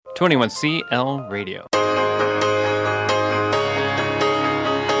21CL Radio.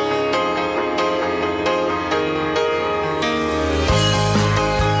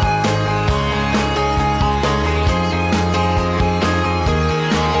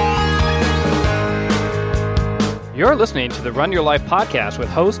 You're listening to the Run Your Life podcast with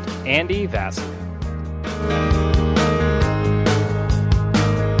host Andy Vassar.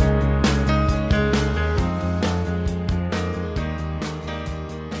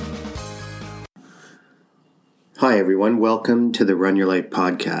 Hi everyone, welcome to the Run Your Life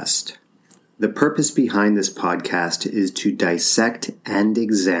podcast. The purpose behind this podcast is to dissect and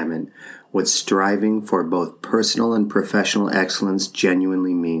examine what striving for both personal and professional excellence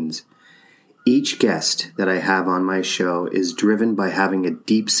genuinely means. Each guest that I have on my show is driven by having a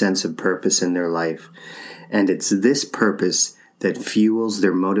deep sense of purpose in their life, and it's this purpose that fuels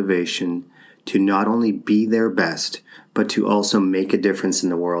their motivation to not only be their best, but to also make a difference in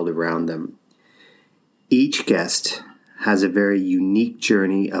the world around them. Each guest has a very unique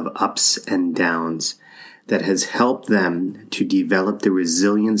journey of ups and downs that has helped them to develop the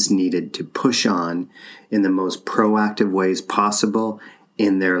resilience needed to push on in the most proactive ways possible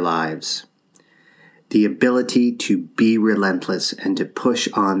in their lives. The ability to be relentless and to push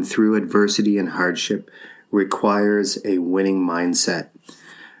on through adversity and hardship requires a winning mindset,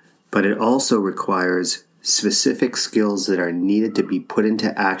 but it also requires specific skills that are needed to be put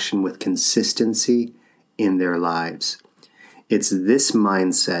into action with consistency in their lives. It's this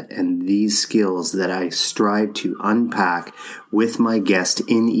mindset and these skills that I strive to unpack with my guest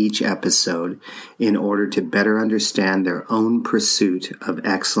in each episode in order to better understand their own pursuit of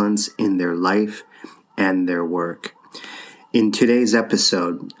excellence in their life and their work. In today's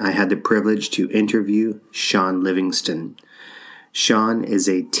episode, I had the privilege to interview Sean Livingston. Sean is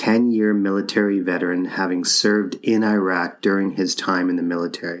a 10-year military veteran, having served in Iraq during his time in the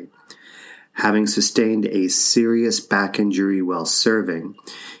military. Having sustained a serious back injury while serving,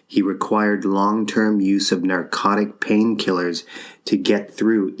 he required long-term use of narcotic painkillers to get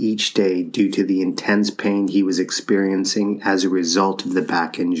through each day due to the intense pain he was experiencing as a result of the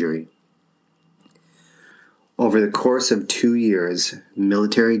back injury. Over the course of 2 years,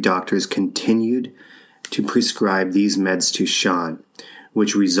 military doctors continued to prescribe these meds to Sean,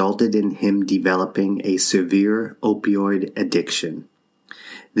 which resulted in him developing a severe opioid addiction.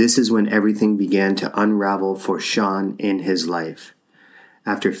 This is when everything began to unravel for Sean in his life.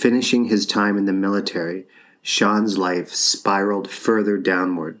 After finishing his time in the military, Sean's life spiraled further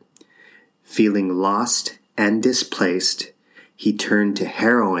downward. Feeling lost and displaced, he turned to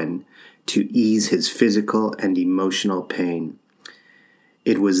heroin to ease his physical and emotional pain.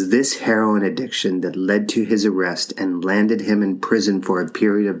 It was this heroin addiction that led to his arrest and landed him in prison for a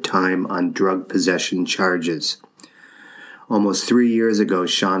period of time on drug possession charges. Almost 3 years ago,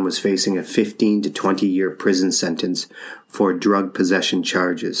 Sean was facing a 15 to 20-year prison sentence for drug possession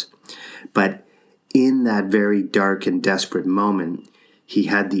charges. But in that very dark and desperate moment, he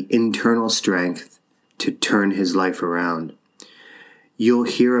had the internal strength to turn his life around. You'll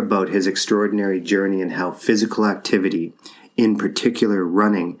hear about his extraordinary journey and how physical activity, in particular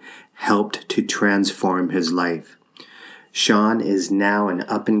running, helped to transform his life. Sean is now an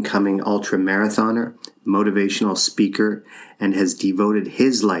up-and-coming ultramarathoner, motivational speaker, and has devoted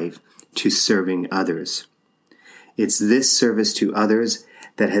his life to serving others. It's this service to others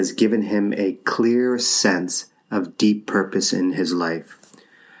that has given him a clear sense of deep purpose in his life.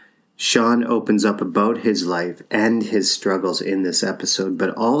 Sean opens up about his life and his struggles in this episode,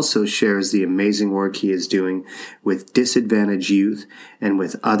 but also shares the amazing work he is doing with disadvantaged youth and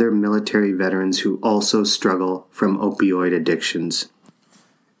with other military veterans who also struggle from opioid addictions.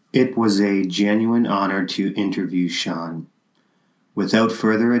 It was a genuine honor to interview Sean. Without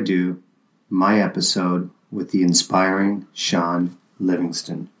further ado, my episode with the inspiring Sean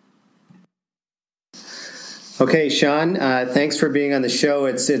Livingston. Okay, Sean, thanks for being on the show.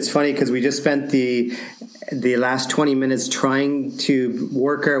 It's funny because we just spent the last 20 minutes trying to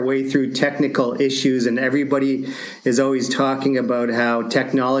work our way through technical issues, and everybody is always talking about how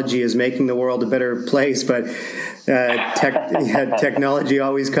technology is making the world a better place, but technology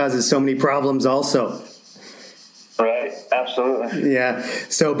always causes so many problems also. Right, absolutely. Yeah.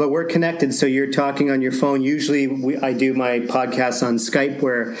 So, but we're connected. So you're talking on your phone. Usually I do my podcasts on Skype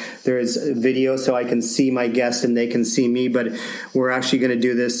where there's video so I can see my guest and they can see me, but we're actually going to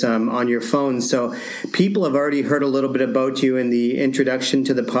do this on your phone. So people have already heard a little bit about you in the introduction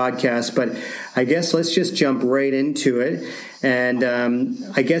to the podcast, but I guess let's just jump right into it. And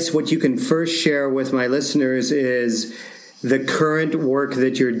I guess what you can first share with my listeners is the current work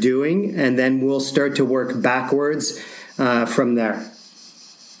that you're doing, and then we'll start to work backwards from there.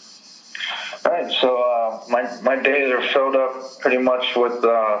 All right, so my days are filled up pretty much with,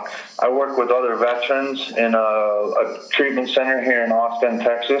 I work with other veterans in a treatment center here in Austin,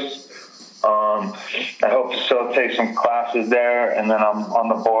 Texas. I help facilitate some classes there, and then I'm on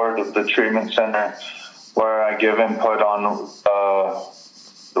the board of the treatment center where I give input on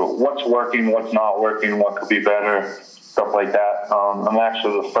what's working, what's not working, what could be better, stuff like that. I'm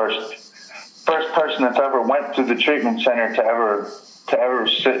actually the first person that's ever went to the treatment center to ever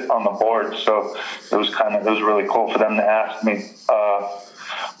sit on the board. So it was really cool for them to ask me.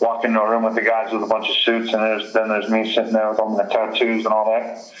 Walk into a room with the guys with a bunch of suits, and then there's me sitting there with all my tattoos and all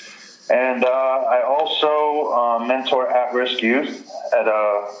that. And I also mentor at-risk youth at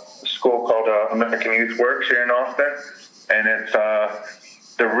a school called American Youth Works here in Austin, and it's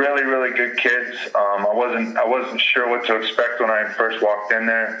they're really, really good kids. I wasn't sure what to expect when I first walked in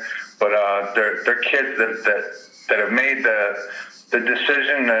there, but they're kids that have made the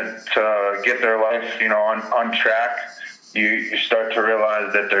decision to get their life, on track. You start to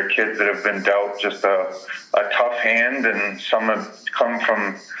realize that they're kids that have been dealt just a tough hand, and some have come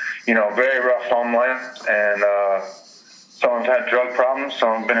from, very rough home life, and some have had drug problems,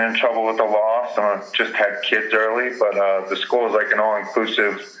 some have been in trouble with the law, some have just had kids early, but the school is like an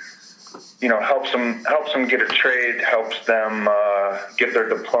all-inclusive, helps them get a trade, helps them get their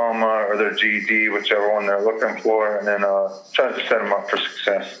diploma or their GED, whichever one they're looking for, and then tries to set them up for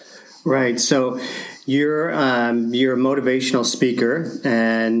success. Right. So you're a motivational speaker,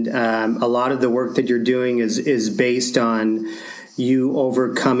 and a lot of the work that you're doing is based on you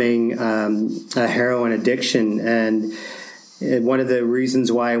overcoming a heroin addiction. And one of the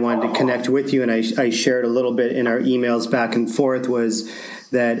reasons why I wanted to connect with you, and I shared a little bit in our emails back and forth, was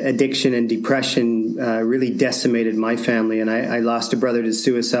that addiction and depression really decimated my family. And I lost a brother to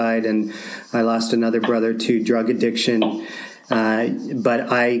suicide, and I lost another brother to drug addiction.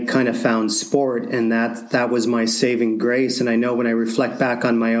 But I kind of found sport, and that was my saving grace. And I know when I reflect back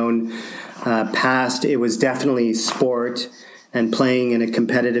on my own past, it was definitely sport and playing in a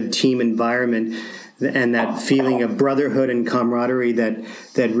competitive team environment, and that feeling of brotherhood and camaraderie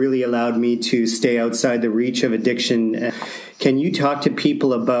that really allowed me to stay outside the reach of addiction. Can you talk to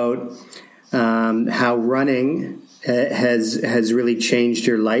people about how running has really changed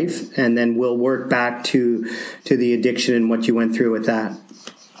your life, and then we'll work back to the addiction and what you went through with that?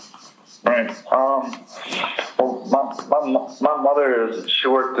 Right. Well, my mother she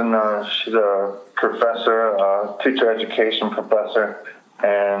worked she's a professor, teacher education professor,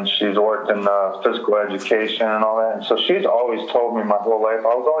 and she's worked in physical education and all that. And so she's always told me my whole life,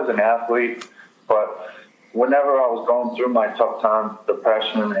 I was always an athlete, but whenever I was going through my tough times,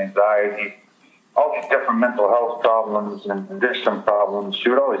 depression and anxiety, all these different mental health problems and addiction problems, she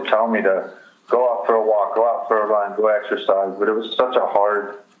would always tell me to go out for a walk, go out for a run, go exercise. But it was such a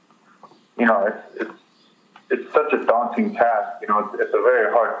hard, it's such a daunting task. It's a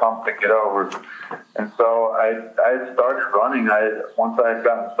very hard hump to get over. And so I started running. Once I had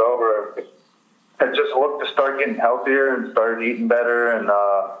gotten sober, I just looked to start getting healthier and started eating better, and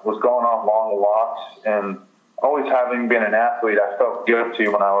was going on long walks. And always having been an athlete, I felt guilty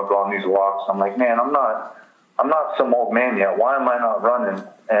when I would go on these walks. I'm like, man, I'm not some old man yet. Why am I not running?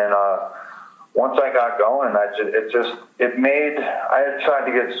 And once I got going, I had tried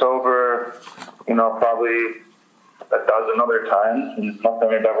to get sober, probably a dozen other times, and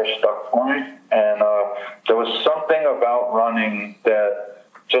nothing had ever stuck for me. And there was something about running that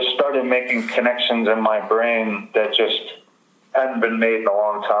just started making connections in my brain that just hadn't been made in a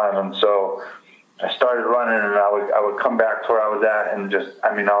long time. And so I started running, and I would come back to where I was at, and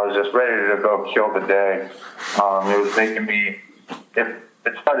I was just ready to go kill the day. It was making me, it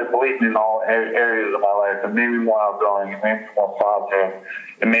started bleeding in all areas of my life. It made me more outgoing. It made me more positive.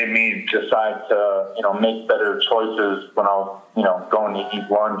 It made me decide to, make better choices when I was, going to eat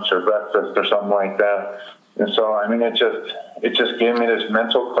lunch or breakfast or something like that. And so, it just gave me this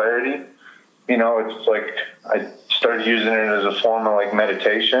mental clarity. It's like I started using it as a form of like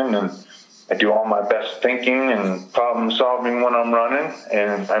meditation, and I do all my best thinking and problem solving when I'm running.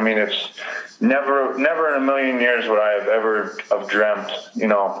 And it's never in a million years would I have ever dreamt,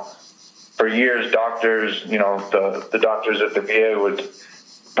 for years, doctors, the doctors at the VA would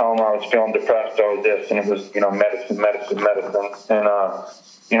tell them I was feeling depressed, I was this, and it was, medicine. And,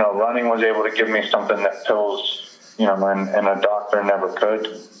 running was able to give me something that pills, and a doctor never could.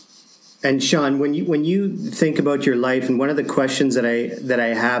 And Sean, when you think about your life, and one of the questions that I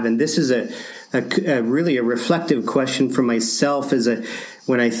have, and this is a really a reflective question for myself,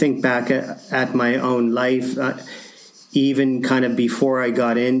 when I think back at my own life, even kind of before I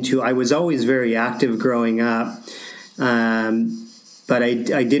got into, I was always very active growing up, but but I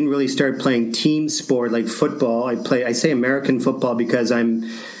didn't really start playing team sport like football. I say American football because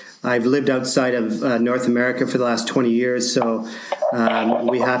I've lived outside of North America for the last 20 years, so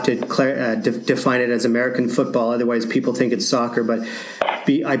we have to define it as American football. Otherwise, people think it's soccer. But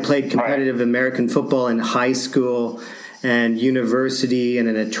I played competitive American football in high school and university, and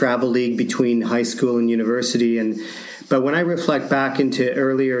in a travel league between high school and university. But when I reflect back into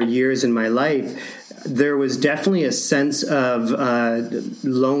earlier years in my life, there was definitely a sense of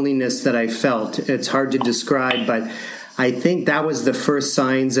loneliness that I felt. It's hard to describe, but I think that was the first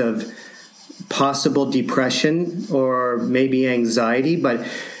signs of possible depression or maybe anxiety. But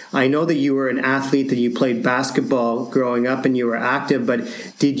I know that you were an athlete, that you played basketball growing up and you were active, but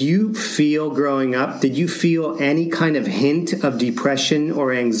did you feel growing up, did you feel any kind of hint of depression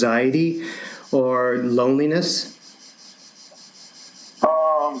or anxiety or loneliness?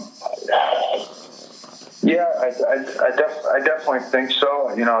 Yeah, I definitely think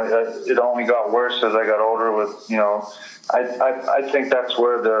so. You know, it only got worse as I got older with, you know, I think that's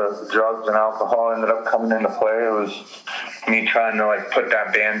where the drugs and alcohol ended up coming into play. It was me trying to like put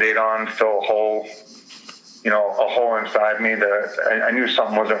that Band-Aid on, fill a hole inside me that I knew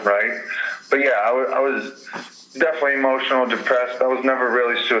something wasn't right. But yeah, I was definitely emotional, depressed. I was never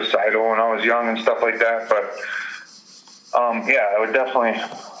really suicidal when I was young and stuff like that. But yeah, I would definitely.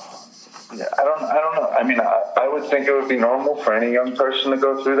 I don't know. I mean, I would think it would be normal for any young person to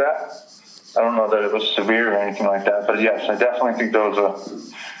go through that. I don't know that it was severe or anything like that, but yes, I definitely think there was a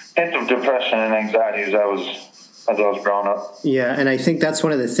hint of depression and anxiety as I was growing up. Yeah, and I think that's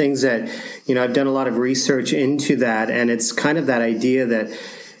one of the things that, you know, I've done a lot of research into that, and it's kind of that idea that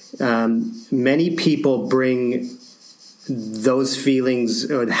many people bring those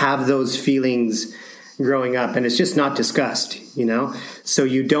feelings or have those feelings growing up, and it's just not discussed, you know. So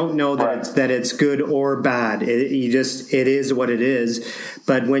you don't know that it's good or bad. It is what it is.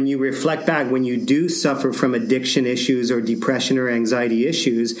 But when you reflect back, when you do suffer from addiction issues or depression or anxiety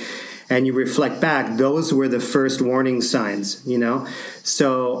issues, and you reflect back, those were the first warning signs, you know.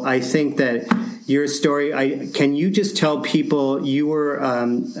 So I think that your story. Can you just tell people you were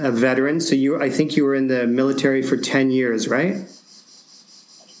a veteran? So I think you were in the military for 10 years, right?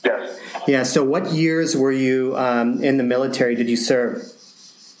 Yes. Yeah, so what years were you in the military did you serve?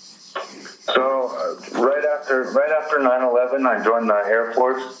 So right after 9/11, I joined the Air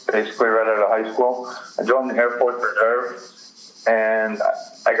Force, basically right out of high school. I joined the Air Force Reserve, and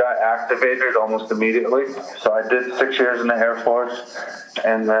I got activated almost immediately. So I did 6 years in the Air Force,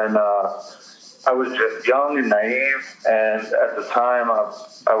 and then I was just young and naive, and at the time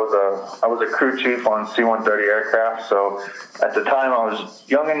I was a crew chief on C-130 aircraft. So at the time I was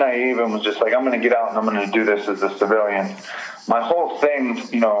young and naive and was just like, I'm going to get out and I'm going to do this as a civilian. My whole thing,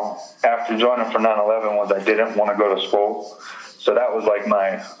 you know, after joining for 9/11 was I didn't want to go to school. So that was like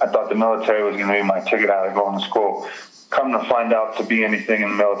I thought the military was going to be my ticket out of going to school. Come to find out, to be anything in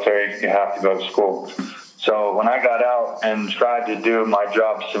the military, you have to go to school. So when I got out and tried to do my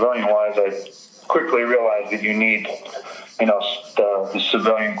job civilian-wise, I quickly realized that you need, you know, the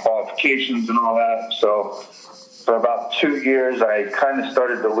civilian qualifications and all that. So for about 2 years, I kind of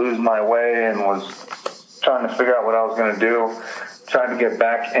started to lose my way and was trying to figure out what I was going to do, trying to get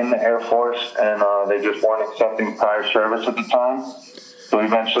back in the Air Force, and they just weren't accepting prior service at the time. So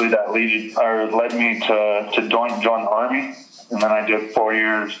eventually that led me to join the Army, and then I did 4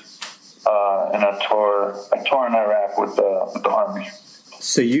 years in a tour in Iraq with the Army.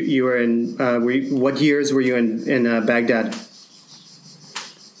 So you were in, what years were you in Baghdad?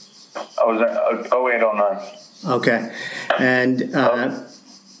 I was in 08, 09. Okay. And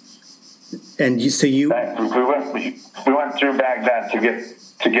you we went through Baghdad to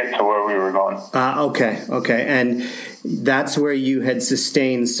get to where we were going. Okay. And that's where you had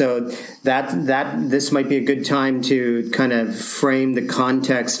sustained. So this might be a good time to kind of frame the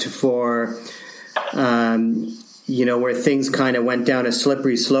context for, you know, where things kind of went down a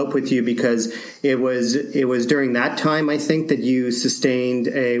slippery slope with you, because it was during that time, I think, that you sustained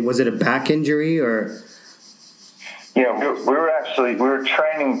was it a back injury or? Yeah, we were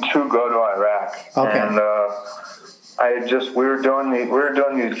training to go to Iraq. Okay. And we were doing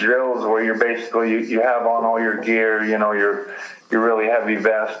these drills where you're basically you have on all your gear, you know, your really heavy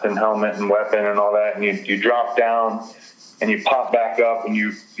vest and helmet and weapon and all that, and you drop down and you pop back up and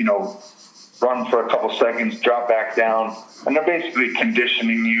you run for a couple seconds, drop back down, and they're basically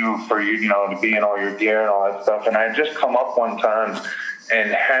conditioning you for you know, to be in all your gear and all that stuff. And I had just come up one time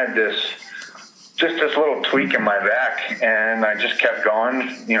and had this little tweak in my back, and I just kept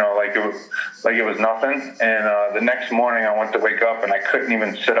going. You know, like like it was nothing. And the next morning I went to wake up and I couldn't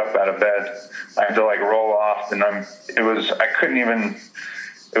even sit up out of bed. I had to like roll off, and it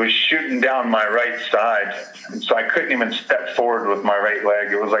was shooting down my right side. And so I couldn't even step forward with my right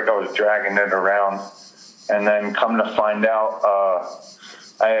leg. It was like I was dragging it around. And then come to find out,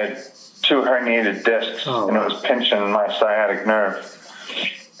 I had 2 herniated discs, and it was pinching my sciatic nerve.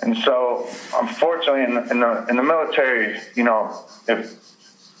 And so, unfortunately, in the military, you know, if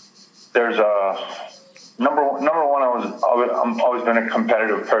there's number one, I'm always been a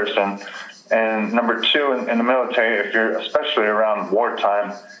competitive person, and number 2, in the military, if you're especially around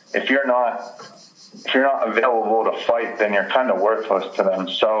wartime, if you're not available to fight, then you're kind of worthless to them.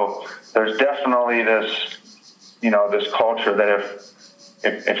 So there's definitely this culture that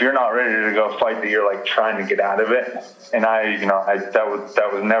if you're not ready to go fight, that you're like trying to get out of it. And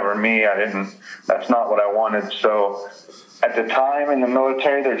that was never me. That's not what I wanted. So at the time in the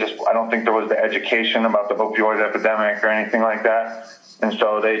military, I don't think there was the education about the opioid epidemic or anything like that. And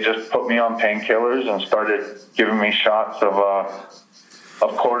so they just put me on painkillers and started giving me shots of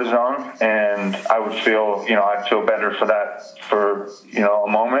cortisone, and I'd feel better for that for a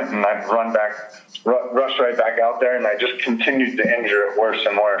moment, and I'd rush right back out there, and I just continued to injure it worse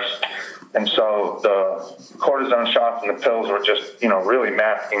and worse. And so the cortisone shots and the pills were just really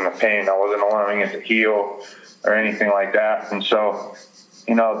masking the pain. I wasn't allowing it to heal or anything like that. And so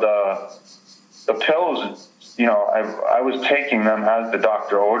the pills, I was taking them as the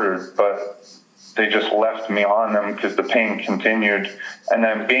doctor ordered, but they just left me on them because the pain continued. And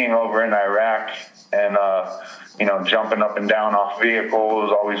then being over in Iraq and, jumping up and down off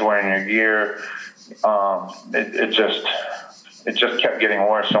vehicles, always wearing your gear, it just kept getting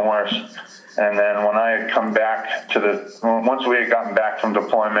worse and worse. And then when I had come back once we had gotten back from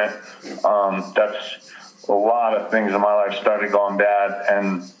deployment, that's a lot of things in my life started going bad.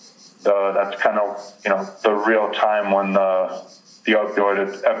 And that's kind of, the real time when the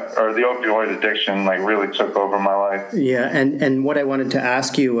opioid addiction like really took over my life. Yeah, and what I wanted to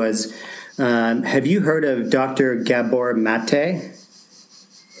ask you was, have you heard of Dr. Gabor Mate?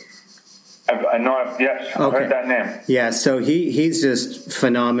 Yes, I've heard that name. Yeah, so he's just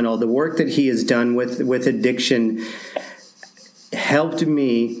phenomenal. The work that he has done with addiction helped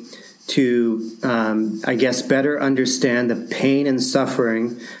me to, I guess, better understand the pain and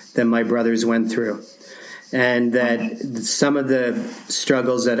suffering that my brothers went through. And that some of the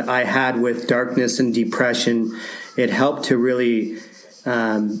struggles that I had with darkness and depression, it helped to really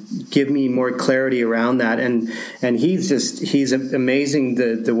give me more clarity around that. And he's amazing,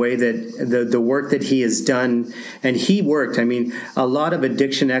 the way that the work that he has done. And he worked, a lot of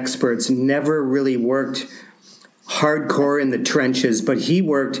addiction experts never really worked hardcore in the trenches, but he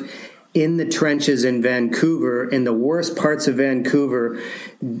worked in the trenches in Vancouver, in the worst parts of Vancouver,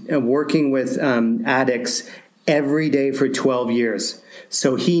 working with addicts every day for 12 years.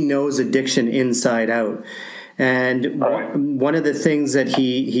 So he knows addiction inside out. And one of the things that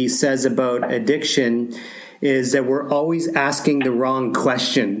he says about addiction is that we're always asking the wrong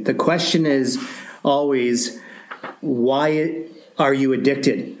question. The question is always, why are you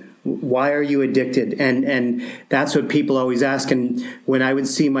addicted? Why are you addicted? And that's what people always ask. And when I would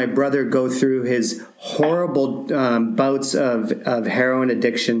see my brother go through his horrible bouts of heroin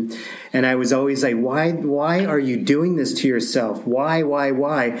addiction, and I was always like, why are you doing this to yourself? Why?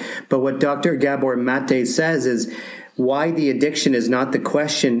 But what Dr. Gabor Mate says is, why the addiction is not the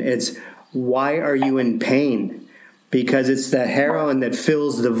question. It's, why are you in pain? Because it's the heroin that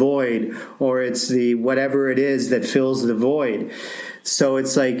fills the void, or it's the whatever it is that fills the void. So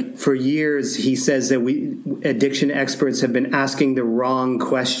it's like, for years, he says that addiction experts have been asking the wrong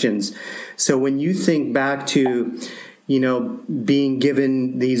questions. So when you think back to, being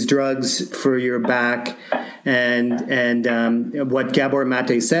given these drugs for your back, and what Gabor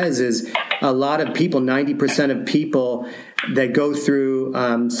Mate says is, a lot of people, 90% of people that go through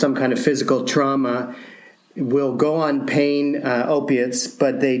some kind of physical trauma will go on pain opiates,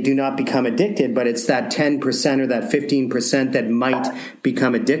 but they do not become addicted. But it's that 10% or that 15% that might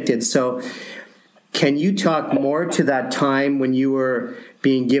become addicted. So can you talk more to that time when you were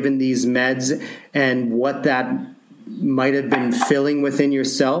being given these meds and what that might have been filling within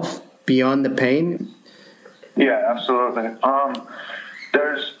yourself beyond the pain? Yeah, absolutely.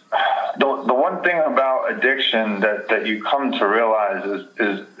 There's the one thing about addiction that you come to realize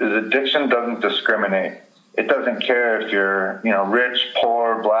is addiction doesn't discriminate. It doesn't care if you're, rich,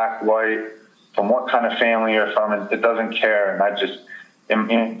 poor, black, white, from what kind of family you're from. It doesn't care. And I just,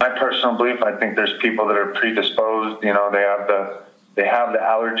 in my personal belief, I think there's people that are predisposed. They have the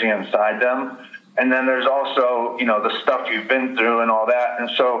allergy inside them, And then there's also, the stuff you've been through and all that. And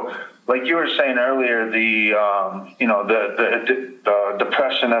so, like you were saying earlier, the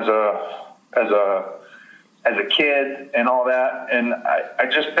depression as a kid and all that. And I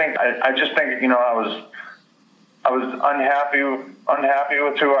just think, I was unhappy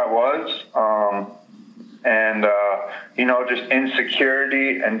with who I was. Just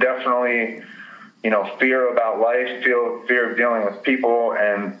insecurity and definitely, fear about life, fear of dealing with people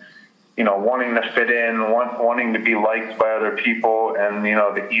and, wanting to fit in, wanting to be liked by other people. And,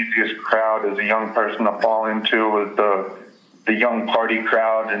 the easiest crowd as a young person to fall into was the young party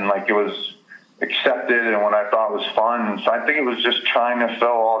crowd. And like, it was accepted and what I thought was fun. So I think it was just trying to fill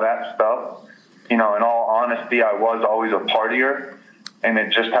all that stuff. In all honesty, I was always a partier, and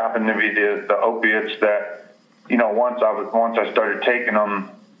it just happened to be the opiates that, once I started taking them,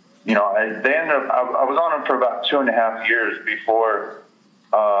 I was on them for about 2.5 years before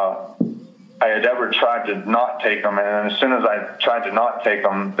I had ever tried to not take them. And then as soon as I tried to not take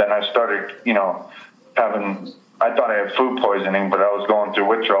them, then I started, I thought I had food poisoning, but I was going through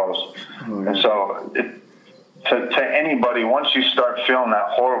withdrawals. Mm-hmm. And so to anybody, once you start feeling that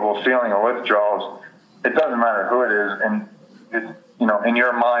horrible feeling of withdrawals, it doesn't matter who it is. And in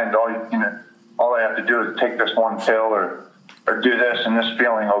your mind, all I have to do is take this one pill or do this, and this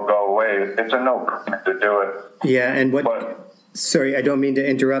feeling will go away. It's a no-brainer to do it. Yeah, and sorry, I don't mean to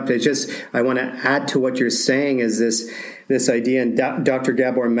interrupt. It's just I want to add to what you're saying is this idea, and Dr.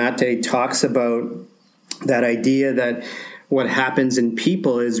 Gabor Mate talks about that idea that what happens in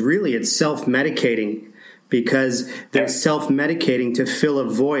people is really it's self-medicating, because they're self-medicating to fill a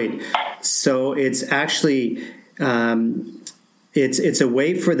void. So it's actually it's a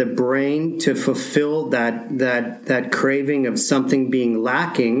way for the brain to fulfill that craving of something being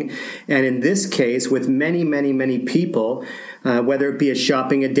lacking. And in this case, with many people, whether it be a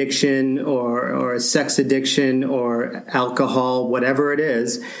shopping addiction or a sex addiction or alcohol, whatever it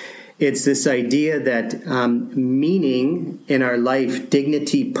is, it's this idea that meaning in our life,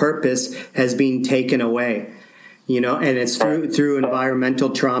 dignity, purpose has been taken away. And it's through environmental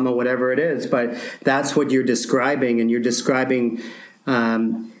trauma, whatever it is. But that's what you're describing, and you're describing,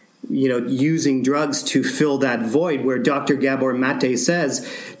 using drugs to fill that void. Where Dr. Gabor Mate says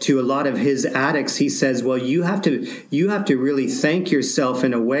to a lot of his addicts, he says, "Well, you have to really thank yourself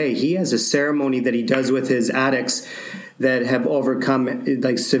in a way." He has a ceremony that he does with his addicts that have overcome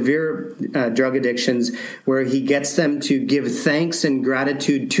like severe drug addictions, where he gets them to give thanks and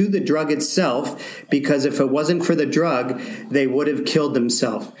gratitude to the drug itself, because if it wasn't for the drug, they would have killed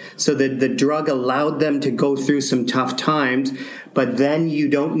themselves. So the drug allowed them to go through some tough times, but then you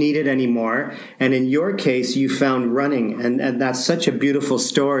don't need it anymore. And in your case, you found running, and that's such a beautiful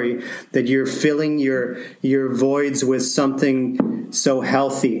story that you're filling your voids with something so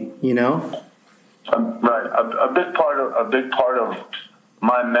healthy, Right. A big part of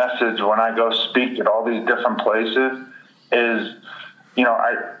my message when I go speak at all these different places is,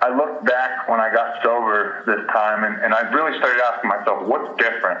 I look back when I got sober this time, and I really started asking myself, what's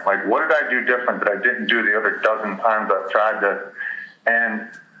different? Like, what did I do different that I didn't do the other dozen times I've tried this? And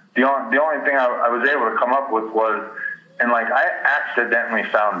the only thing I was able to come up with was, and like, I accidentally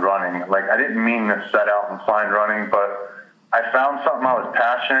found running. Like, I didn't mean to set out and find running, but I found something I was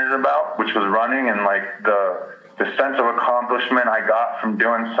passionate about, which was running, and like the sense of accomplishment I got from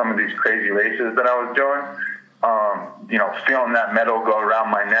doing some of these crazy races that I was doing. Feeling that medal go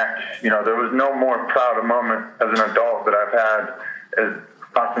around my neck. There was no more proud a moment as an adult that I've had as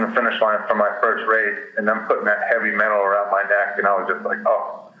crossing the finish line for my first race and then putting that heavy medal around my neck. And I was just like,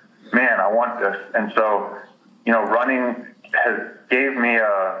 oh man, I want this. And so, running gave me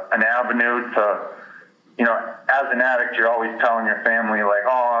an avenue to, as an addict, you're always telling your family, like,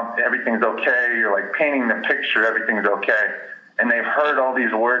 oh, everything's okay. You're like painting the picture, everything's okay. And they've heard all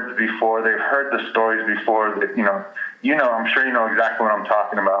these words before. They've heard the stories before that, I'm sure you know exactly what I'm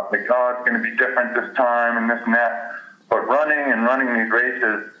talking about. Like, oh, it's going to be different this time and this and that. But running these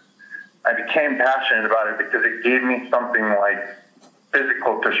races, I became passionate about it because it gave me something like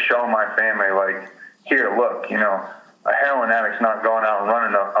physical to show my family, like, here, look, a heroin addict's not going out and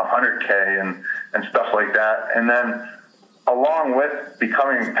running a 100K and stuff like that. And then along with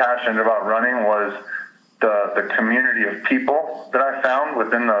becoming passionate about running was the community of people that I found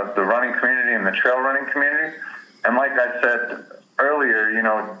within the running community and the trail running community. And like I said earlier,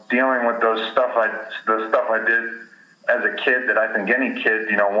 dealing with the stuff I did as a kid that I think any kid,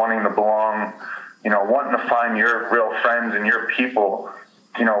 wanting to belong, wanting to find your real friends and your people,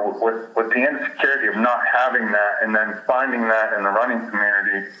 with the insecurity of not having that, and then finding that in the running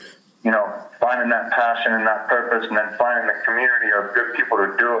community, finding that passion and that purpose, and then finding the community of good people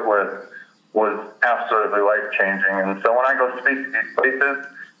to do it with, was absolutely life-changing. And so when I go speak to these places,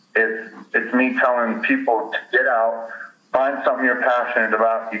 it's me telling people to get out, find something you're passionate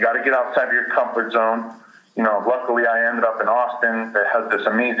about. You got to get outside of your comfort zone. Luckily I ended up in Austin that has this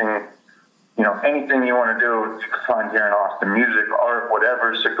amazing, anything you want to do, you can find here in Austin, music, art,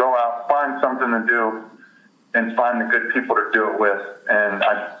 whatever. So go out, find something to do, and find the good people to do it with. And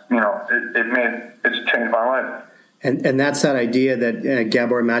it's changed my life. And that's that idea that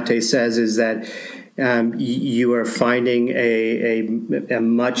Gabor Mate says, is that you are finding a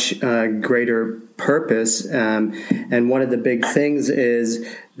much greater purpose. And one of the big things is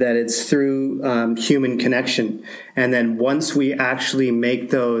that it's through human connection. And then once we actually make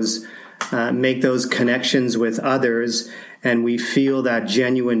those connections with others, and we feel that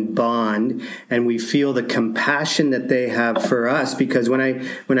genuine bond, and we feel the compassion that they have for us. Because when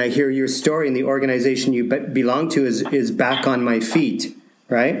I hear your story, and the organization you belong to is Back on My Feet,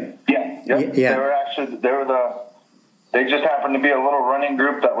 right? Yeah. They just happened to be a little running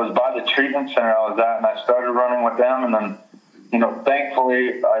group that was by the treatment center I was at, and I started running with them. And then,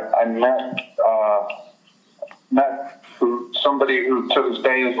 thankfully, I met somebody who to this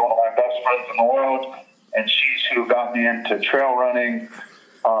day is one of my best friends in the world, and she's who got me into trail running.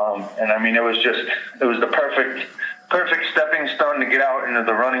 And I mean, it was the perfect stepping stone to get out into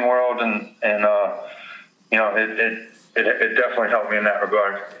the running world, and it definitely helped me in that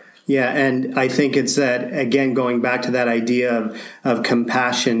regard. Yeah, and I think it's that, again, going back to that idea of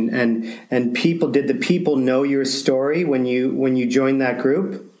compassion and people. Did the people know your story when you joined that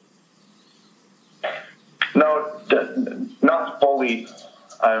group? No, not fully.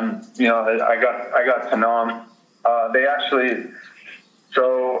 I got to know them. They actually,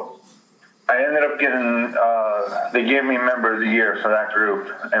 so I ended up getting. They gave me Member of the Year for that group,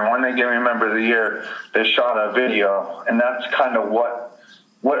 and when they gave me Member of the Year, they shot a video, and that's kind of what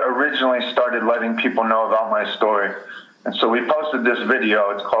originally started letting people know about my story. And so we posted this video.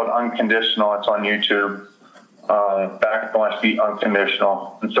 It's called Unconditional. It's on YouTube. Back on My Feet,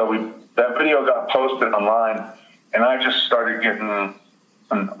 Unconditional. And so that video got posted online, and I just started getting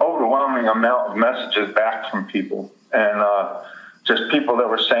an overwhelming amount of messages back from people, and just people that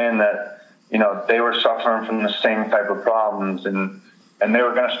were saying that they were suffering from the same type of problems, and they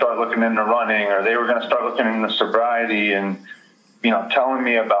were going to start looking into running, or they were going to start looking into sobriety, and telling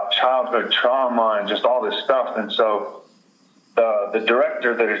me about childhood trauma and just all this stuff. And so the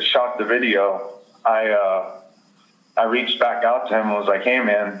director that had shot the video, I reached back out to him and was like, hey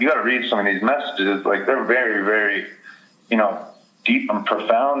man, you got to read some of these messages. Like, they're very, very, deep and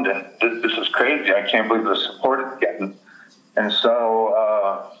profound, and this is crazy. I can't believe the support it's getting. And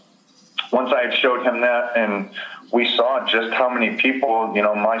so once I had showed him that, and we saw just how many people,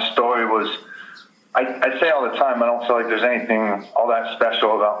 my story was, I say all the time, I don't feel like there's anything all that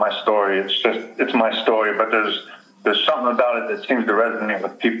special about my story. It's my story, but there's something about it that seems to resonate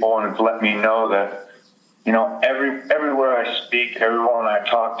with people, and it's let me know that, everywhere I speak, everyone I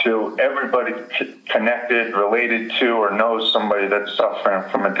talk to, everybody connected, related to, or knows somebody that's suffering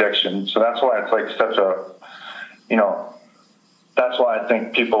from addiction. So that's why it's like such a, that's why I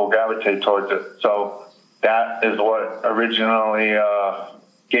think people gravitate towards it. So that is what originally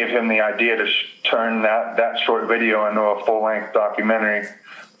gave him the idea to turn that short video into a full-length documentary.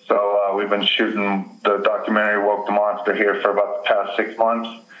 So we've been shooting the documentary Woke the Monster here for about the past 6 months.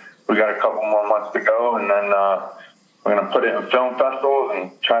 We got a couple more months to go, and then we're going to put it in film festivals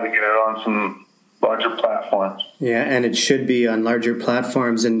and try to get it on some larger platforms. Yeah, and it should be on larger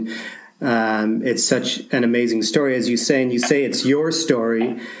platforms. And it's such an amazing story, as you say, and you say it's your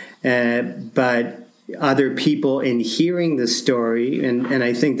story, but other people in hearing the story, and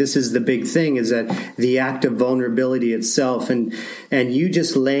I think this is the big thing, is that the act of vulnerability itself, and you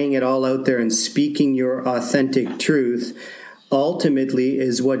just laying it all out there and speaking your authentic truth ultimately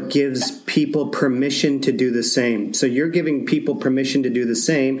is what gives people permission to do the same. So you're giving people permission to do the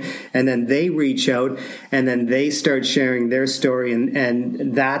same, and then they reach out, and then they start sharing their story,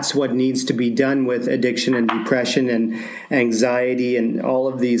 and that's what needs to be done with addiction and depression and anxiety and all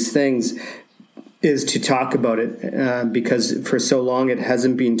of these things, is to talk about it, because for so long it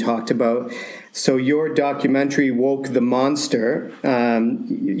hasn't been talked about. So your documentary, Woke the Monster,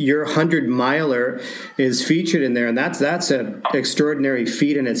 your 100-miler is featured in there, and that's an extraordinary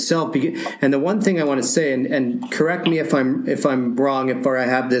feat in itself. And the one thing I want to say, and correct me if I'm wrong, or I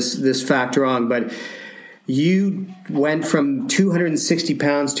have this fact wrong, but you went from 260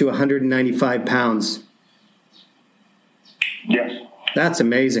 pounds to 195 pounds. Yes. That's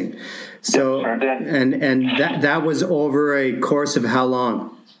amazing. So, yes, sure did. and that was over a course of how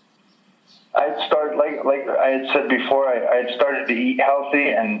long? I started, like like I had said before, I had started to eat healthy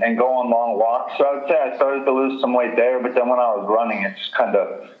and go on long walks. So I would say I started to lose some weight there, but then when I was running, it just kind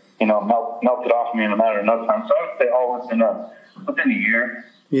of, melted off me in a matter of no time. So I would say all within a year.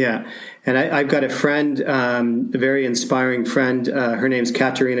 Yeah. And I've got a friend, a very inspiring friend. Her name's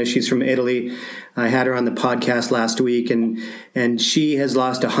Katerina. She's from Italy. I had her on the podcast last week, and she has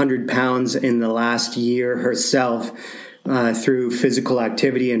lost 100 pounds in the last year herself through physical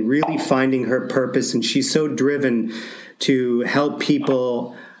activity and really finding her purpose. And she's so driven to help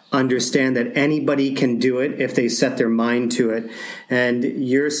people understand that anybody can do it if they set their mind to it. And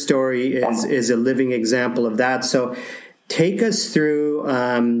your story is a living example of that. So take us through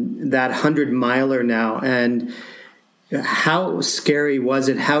that 100-miler now, and how scary was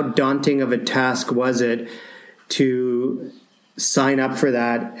it? How daunting of a task was it to sign up for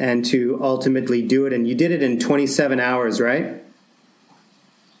that and to ultimately do it? And you did it in 27 hours, right?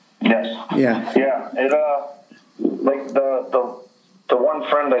 Yes. Yeah. Yeah. It like the one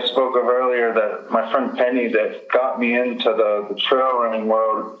friend I spoke of earlier, that my friend Penny, that got me into the trail running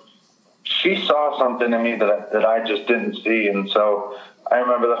world, she saw something in me that I just didn't see. And so I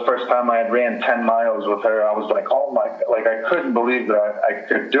remember the first time I had ran 10 miles with her, I was like, oh my, like I couldn't believe that I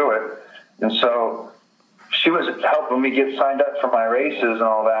could do it. And so she was helping me get signed up for my races and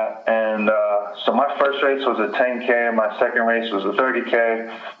all that. And so my first race was a 10K, my second race was a 30K,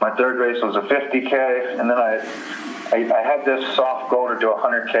 my third race was a 50K, and then I had this soft goal to do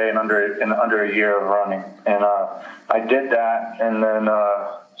 100K in under a year of running. And I did that, and then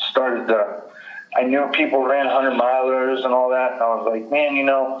I knew people ran 100-milers and all that, and I was like, man,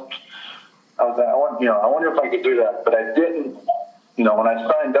 I wonder if I could do that. But I didn't. When I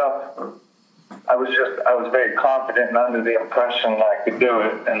signed up, I was very confident and under the impression that I could do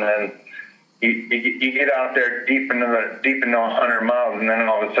it. And then you get out there deep into 100 miles, and then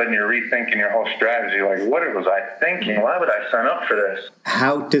all of a sudden you're rethinking your whole strategy. Like, what was I thinking? Why would I sign up for this?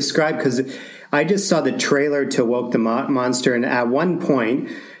 How describe? Because I just saw the trailer to Woke the Monster, and at one point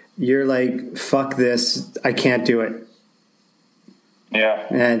you're like, "Fuck this! I can't do it." Yeah.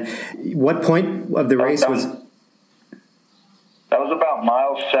 And what point of the race was? That was about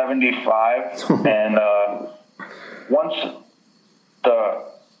mile 75, and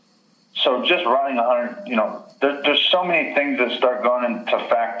so just running 100, there's so many things that start going into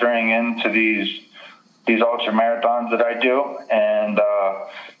factoring into these ultra marathons that I do, and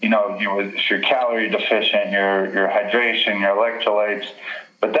you're calorie deficient, your hydration, your electrolytes,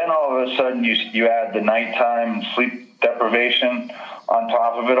 but then all of a sudden you add the nighttime sleep deprivation on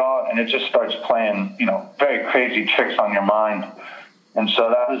top of it all, and it just starts playing, very crazy tricks on your mind. And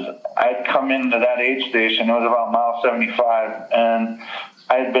so I'd come into that aid station, it was about mile 75, and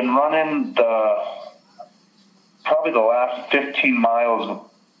I had been running probably the last 15 miles,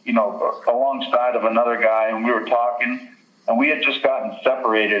 alongside of another guy, and we were talking, and we had just gotten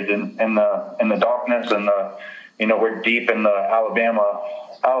separated in the darkness, and we're deep in the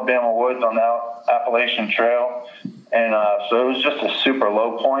Alabama woods on the Appalachian Trail, and so it was just a super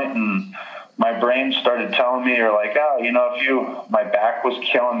low point, and my brain started telling me, my back was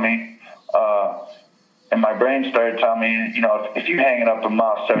killing me, and my brain started telling me, if you hang it up at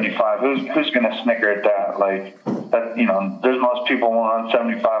mile 75, who's going to snicker at that? Like that, there's most people want to run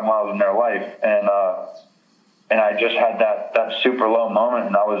 75 miles in their life, and I just had that super low moment,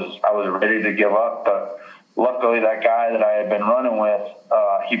 and I was ready to give up, but luckily that guy that I had been running with,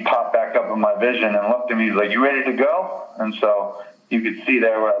 he popped back up in my vision and looked at me. He's like, "You ready to go?" And so you could see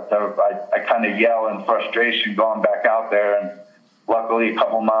there I kind of yell in frustration going back out there, and luckily a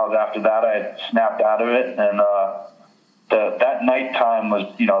couple miles after that I had snapped out of it, and that nighttime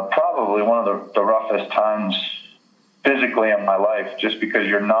was probably one of the roughest times physically in my life, just because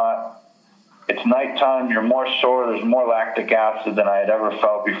it's nighttime, you're more sore, there's more lactic acid than I had ever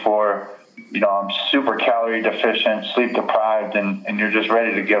felt before. I'm super calorie deficient, sleep deprived, and you're just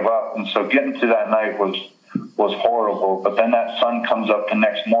ready to give up. And so getting through that night was horrible. But then that sun comes up the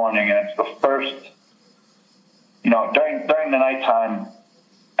next morning, and it's the first, during the nighttime,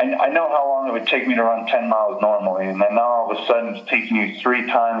 I know how long it would take me to run 10 miles normally. And then now all of a sudden it's taking you three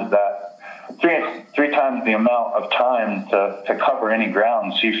times the amount of time to cover any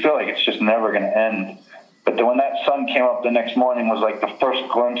ground. So you feel like it's just never going to end. But then when that sun came up the next morning was like the first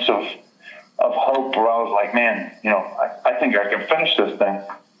glimpse of hope, where I was like, man, I think I can finish this thing.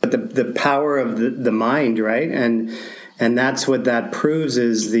 But the power of the mind, right? And that's what that proves,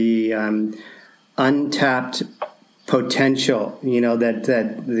 is the untapped potential, that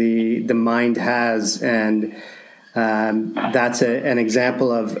the mind has. And that's an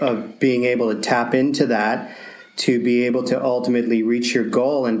example of being able to tap into that to be able to ultimately reach your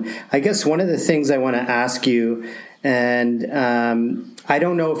goal. And I guess one of the things I want to ask you, and I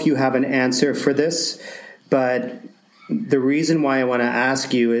don't know if you have an answer for this, but the reason why I want to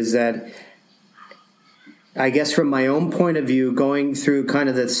ask you is that I guess from my own point of view, going through kind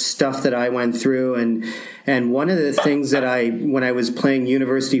of the stuff that I went through, and one of the things that when I was playing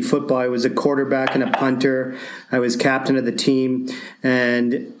university football, I was a quarterback and a punter. I was captain of the team,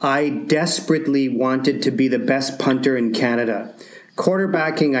 and I desperately wanted to be the best punter in Canada.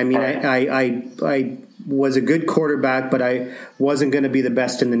 Quarterbacking, I mean, I was a good quarterback, but I wasn't going to be the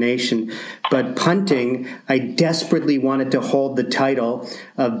best in the nation. But punting, I desperately wanted to hold the title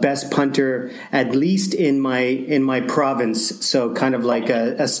of best punter, at least in my province. So kind of like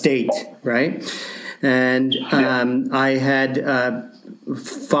a state, right? And I had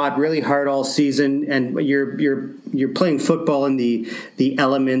fought really hard all season, and you're playing football in the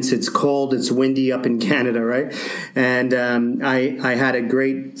elements. It's cold, it's windy up in Canada, right? And I had a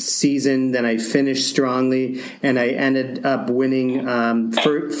great season. Then I finished strongly, and I ended up winning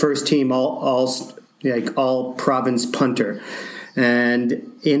first team all province punter.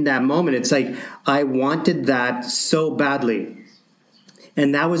 And in that moment, it's like I wanted that so badly.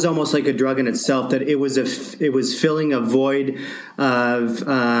 And that was almost like a drug in itself, that it was filling a void of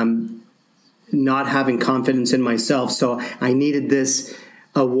not having confidence in myself. So I needed this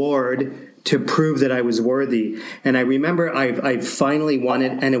award to prove that I was worthy. And I remember I finally won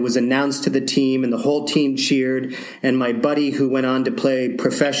it, and it was announced to the team, and the whole team cheered. And my buddy, who went on to play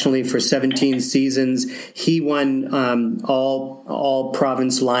professionally for 17 seasons, he won all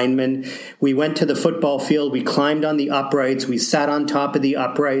province linemen. We went to the football field. We climbed on the uprights. We sat on top of the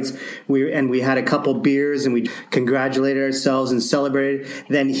uprights. We had a couple beers, and we congratulated ourselves and celebrated.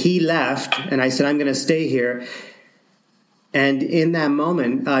 Then he left, and I said, I'm going to stay here. And in that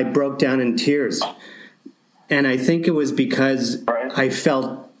moment, I broke down in tears. And I think it was because I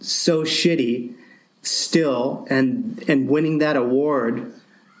felt so shitty still, and winning that award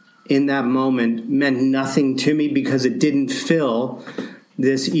in that moment meant nothing to me, because it didn't fill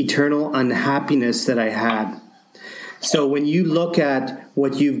this eternal unhappiness that I had. So when you look at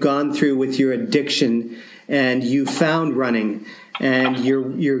what you've gone through with your addiction, and you found running, and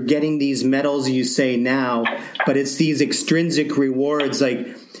you're getting these medals, you say now, but it's these extrinsic rewards.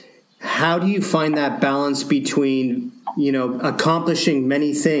 Like, how do you find that balance between, accomplishing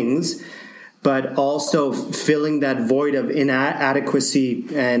many things, but also filling that void of inadequacy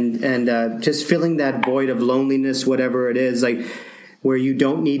and just filling that void of loneliness, whatever it is, like where you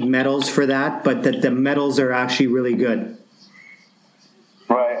don't need medals for that, but that the medals are actually really good?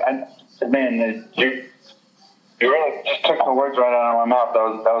 Right. You really just took the words right out of my mouth.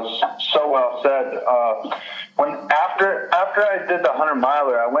 That was so well said. After I did the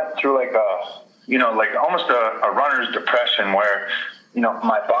 100-miler, I went through like almost a runner's depression, where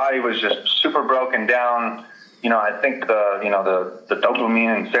my body was just super broken down. I think the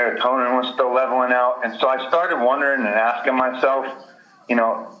dopamine and serotonin was still leveling out, and so I started wondering and asking myself,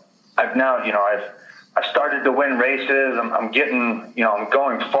 I've started to win races. I'm getting, I'm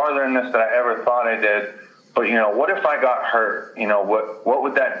going farther in this than I ever thought I did. But, what if I got hurt? What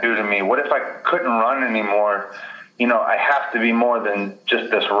would that do to me? What if I couldn't run anymore? I have to be more than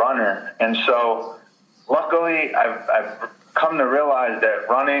just this runner. And so luckily I've come to realize that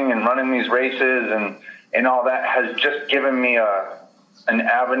running these races and all that has just given me an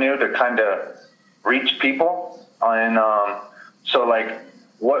avenue to kind of reach people. And so like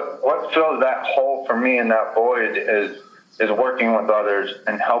what fills that hole for me in that void is working with others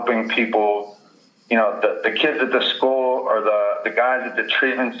and helping people. The kids at the school or the guys at the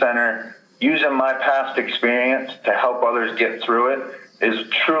treatment center, using my past experience to help others get through it is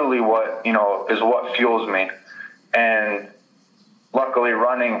truly what fuels me. And luckily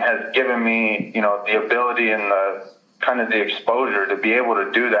running has given me, the ability and the exposure to be able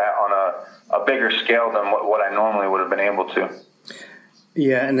to do that on a bigger scale than what I normally would have been able to.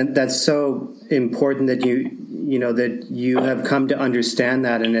 Yeah, and that's so important that you have come to understand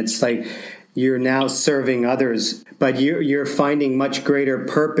that. And it's like, you're now serving others, but you're finding much greater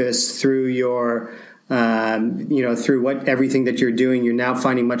purpose through your, through everything that you're doing. You're now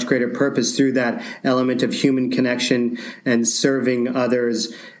finding much greater purpose through that element of human connection and serving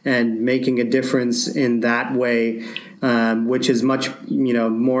others and making a difference in that way, which is much,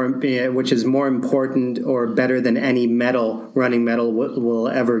 which is more important or better than any running medal will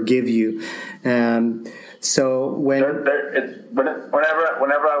ever give you. So whenever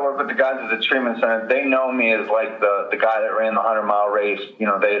I work with the guys at the treatment center, they know me as like the guy that ran the 100-mile race.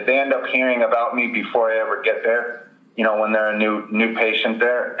 They end up hearing about me before I ever get there. When they're a new patient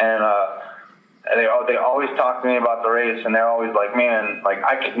there, they always talk to me about the race, and they're always like, man, like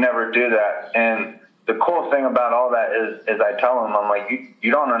I could never do that. And the cool thing about all that is I tell them, I'm like,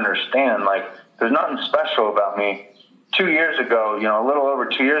 you don't understand. Like, there's nothing special about me. 2 years ago, a little over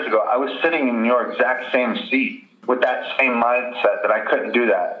 2 years ago, I was sitting in your exact same seat with that same mindset that I couldn't do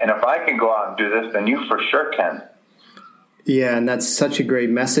that. And if I can go out and do this, then you for sure can. Yeah, and that's such a great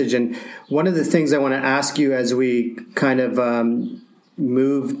message. And one of the things I want to ask you as we kind of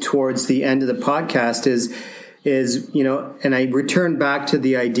move towards the end of the podcast is, and I return back to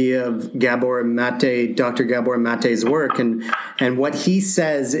the idea of Gabor Mate, Dr. Gabor Mate's work, and what he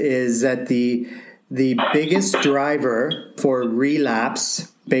says is that the biggest driver for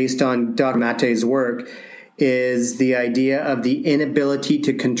relapse, based on Dr. Mate's work, is the idea of the inability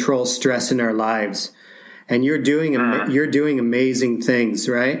to control stress in our lives. And you're doing amazing things,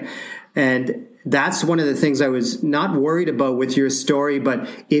 right? And that's one of the things I was not worried about with your story, but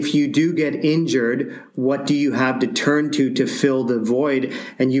if you do get injured, what do you have to turn to fill the void?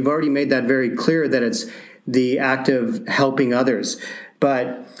 And you've already made that very clear, that it's the act of helping others.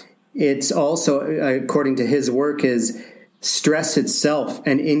 But it's also, according to his work, is stress itself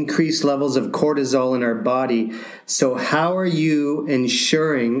and increased levels of cortisol in our body. So how are you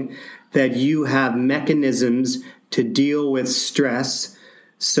ensuring that you have mechanisms to deal with stress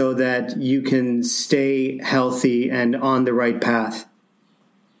so that you can stay healthy and on the right path?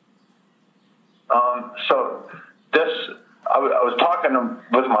 I was talking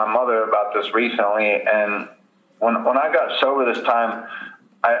with my mother about this recently, and when I got sober this time,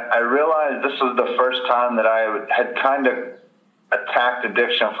 I realized this was the first time that I had kind of attacked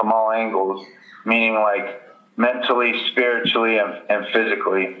addiction from all angles, meaning like mentally, spiritually, and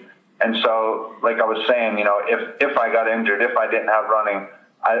physically. And so, like I was saying, if I got injured, if I didn't have running,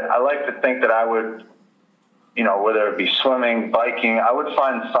 I like to think that I would, whether it be swimming, biking, I would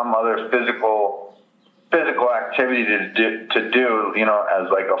find some other physical activity to do, as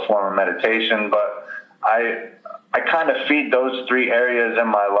like a form of meditation. But I kind of feed those three areas in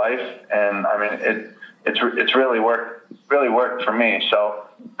my life, and I mean it's really worked for me. So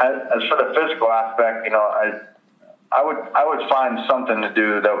as for the physical aspect, I would find something to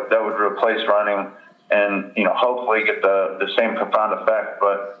do that would replace running, and hopefully get the same profound effect.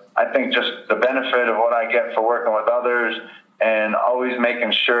 But I think just the benefit of what I get for working with others, and always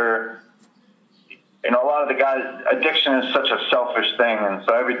making sure, a lot of the guys, addiction is such a selfish thing, and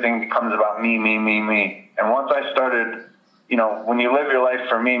so everything becomes about me. And once I started, when you live your life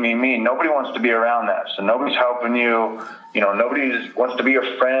for me, nobody wants to be around that. So nobody's helping you. Nobody wants to be your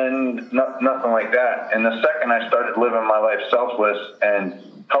friend, nothing like that. And the second I started living my life selfless and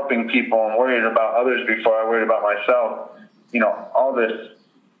helping people and worried about others before I worried about myself, all this,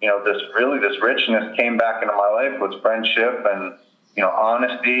 this richness came back into my life with friendship and,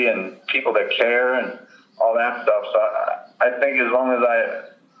 honesty and people that care and all that stuff. So I think as long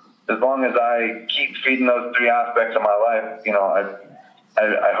as I keep feeding those three aspects of my life,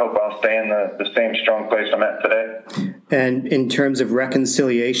 I hope I'll stay in the same strong place I'm at today. And in terms of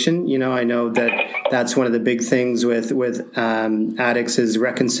reconciliation, I know that's one of the big things with addicts is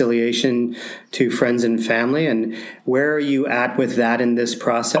reconciliation to friends and family. And where are you at with that in this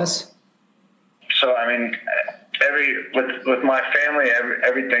process? So, I mean, with my family,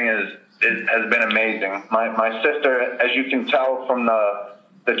 everything has been amazing. My sister, as you can tell from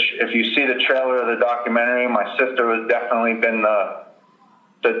if you see the trailer of the documentary, my sister has definitely been the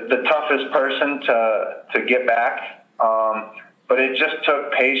toughest person to get back. But it just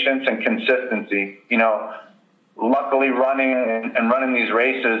took patience and consistency. Luckily running these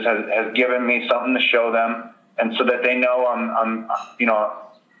races has given me something to show them, and so that they know I'm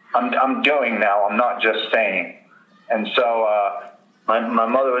doing now. I'm not just saying. And so my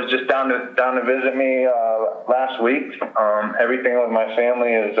mother was just down to visit me last week. Everything with my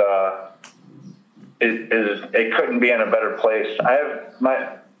family is it couldn't be in a better place. I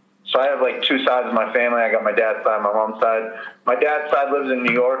have like two sides of my family. I got my dad's side, my mom's side. My dad's side lives in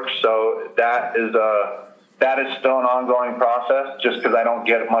New York, so that is still an ongoing process. Just because I don't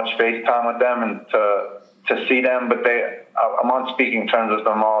get much FaceTime with them and to see them, but I'm on speaking terms with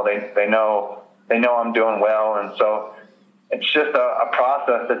them all. They know I'm doing well, and so it's just a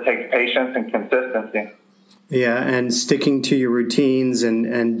process that takes patience and consistency. Yeah, and sticking to your routines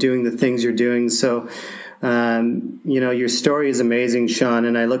and doing the things you're doing. So, your story is amazing, Sean,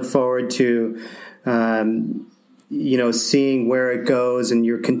 and I look forward to, seeing where it goes and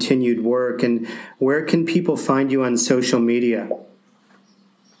your continued work. And where can people find you on social media?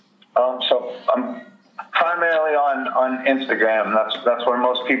 So I'm primarily on Instagram. That's where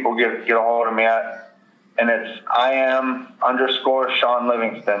most people get a hold of me at. and it's IM_Sean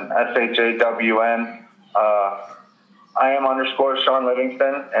Livingston, SHAWN. IM_Sean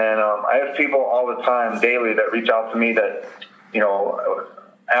Livingston, and I have people all the time, daily, that reach out to me that,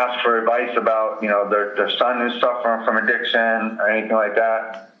 ask for advice about, their son who's suffering from addiction or anything like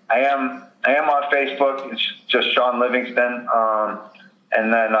that. I am on Facebook. It's just Sean Livingston,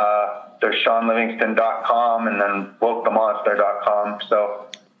 and then there's SeanLivingston.com, and then WokeTheMonster.com. So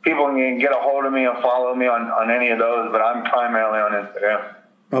people can get a hold of me and follow me on any of those, but I'm primarily on Instagram.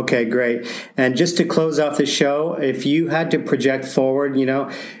 Okay, great. And just to close off the show, if you had to project forward,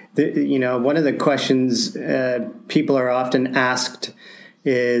 one of the questions people are often asked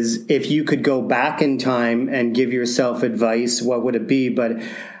is, if you could go back in time and give yourself advice, what would it be? But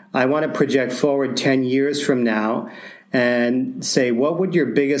I want to project forward 10 years from now and say, what would your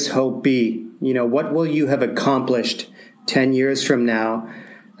biggest hope be? What will you have accomplished 10 years from now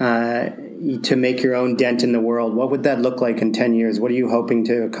to make your own dent in the world? What would that look like in 10 years? What are you hoping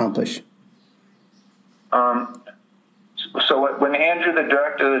to accomplish? So when Andrew, the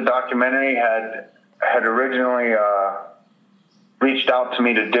director of the documentary, had originally reached out to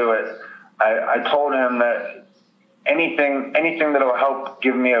me to do it, I told him that anything that will help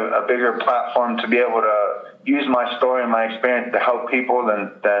give me a bigger platform to be able to use my story and my experience to help people,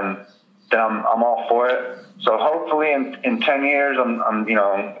 then I'm all for it. So hopefully in 10 years, I'm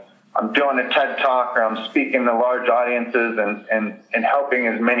doing a TED Talk, or I'm speaking to large audiences and helping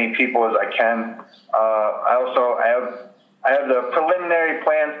as many people as I can. I have the preliminary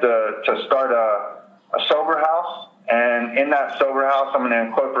plans to start a sober house, and in that sober house, I'm going to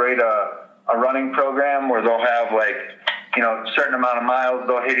incorporate a running program where they'll have a certain amount of miles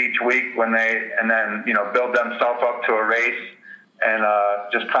they'll hit each week and then build themselves up to a race, and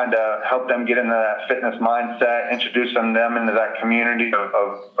just kind of help them get into that fitness mindset, introduce them into that community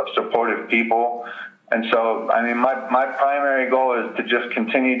of supportive people. And so, my primary goal is to just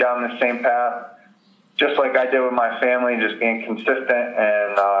continue down the same path, just like I did with my family, just being consistent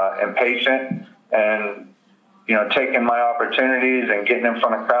and patient, and taking my opportunities and getting in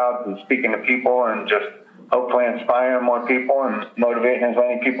front of crowds and speaking to people, and just hopefully inspiring more people and motivating as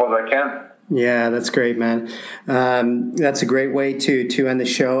many people as I can. Yeah, that's great, man. That's a great way to end the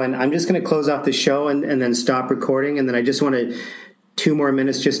show. And I'm just going to close off the show and then stop recording. And then I just wanted 2 more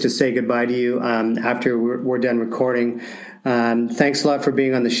minutes just to say goodbye to you after we're done recording. Thanks a lot for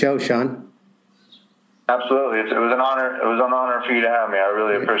being on the show, Sean. Absolutely. It was an honor. It was an honor for you to have me. I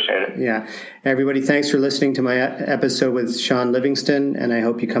really appreciate it. Yeah. Everybody, thanks for listening to my episode with Sean Livingston, and I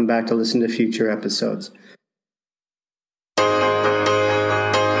hope you come back to listen to future episodes.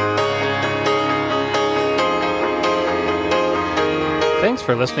 Thanks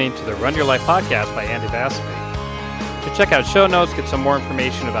for listening to the Run Your Life podcast by Andy Vasily. To check out show notes, get some more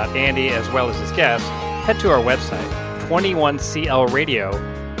information about Andy as well as his guests, head to our website,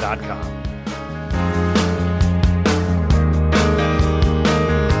 21clradio.com.